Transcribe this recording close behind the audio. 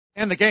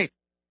in the gate.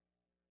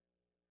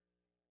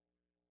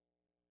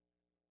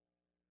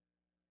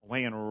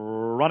 Away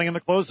and running in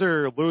the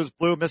closer. Lose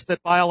Blue missed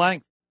it by a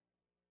length.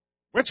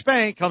 Which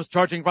Bay comes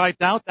charging right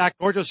out. Act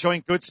Gorgeous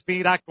showing good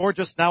speed. Act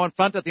Gorgeous now in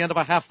front at the end of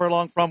a half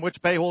furlong from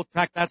Which Bay, who will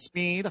track that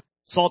speed.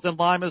 Salt and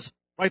Lime is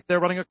right there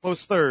running a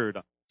close third.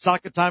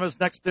 Socket Time is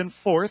next in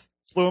fourth.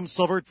 Sluim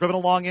Silver driven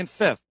along in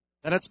fifth.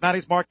 Then it's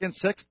Maddie's Mark in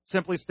sixth.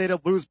 Simply Stated,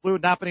 Lose Blue,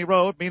 Napanee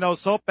Road, Mino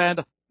Soap,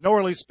 and No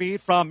Early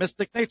Speed from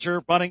Mystic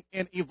Nature running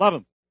in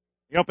 11th.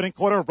 The opening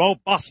quarter,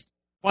 robust.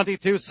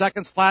 22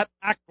 seconds flat.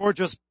 Act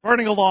Gorgeous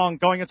burning along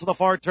going into the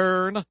far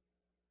turn.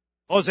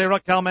 Jose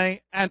Riquelme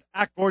and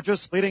Act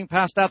Gorgeous leading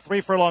past that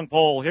 3 furlong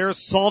pole. Here's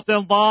Salt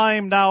and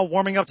Lime now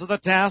warming up to the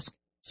task.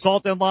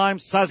 Salt and Lime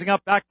sizing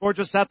up Act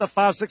Gorgeous at the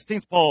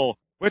 5/16th pole.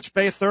 Which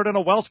Bay third in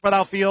a well spread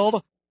out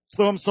field.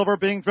 Sluim Silver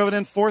being driven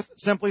in fourth.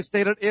 Simply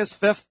Stated is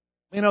fifth.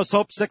 Lino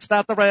Soap sixth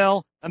at the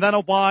rail. And then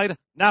a wide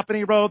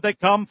Napanee Road. They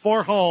come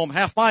for home.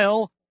 Half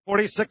mile.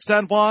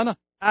 46-1.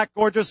 Act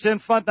Gorgeous in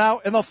front now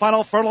in the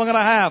final furlong and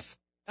a half.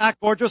 Act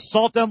Gorgeous,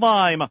 Salt and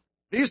Lime.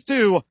 These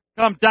two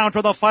come down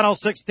to the final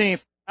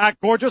 16th.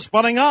 Act Gorgeous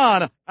running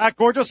on. Act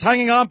Gorgeous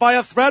hanging on by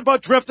a thread,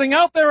 but drifting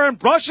out there and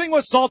brushing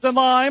with Salt and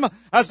Lime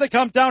as they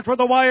come down toward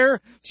the wire.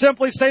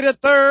 Simply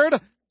Stated third.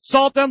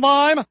 Salt and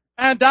Lime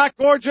and Act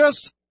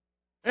Gorgeous.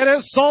 It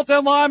is Salt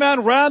and Lime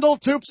and Randall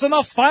Toups in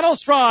the final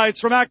strides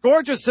from Act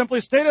Gorgeous.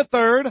 Simply Stated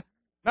third.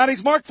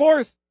 Maddie's Mark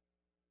fourth.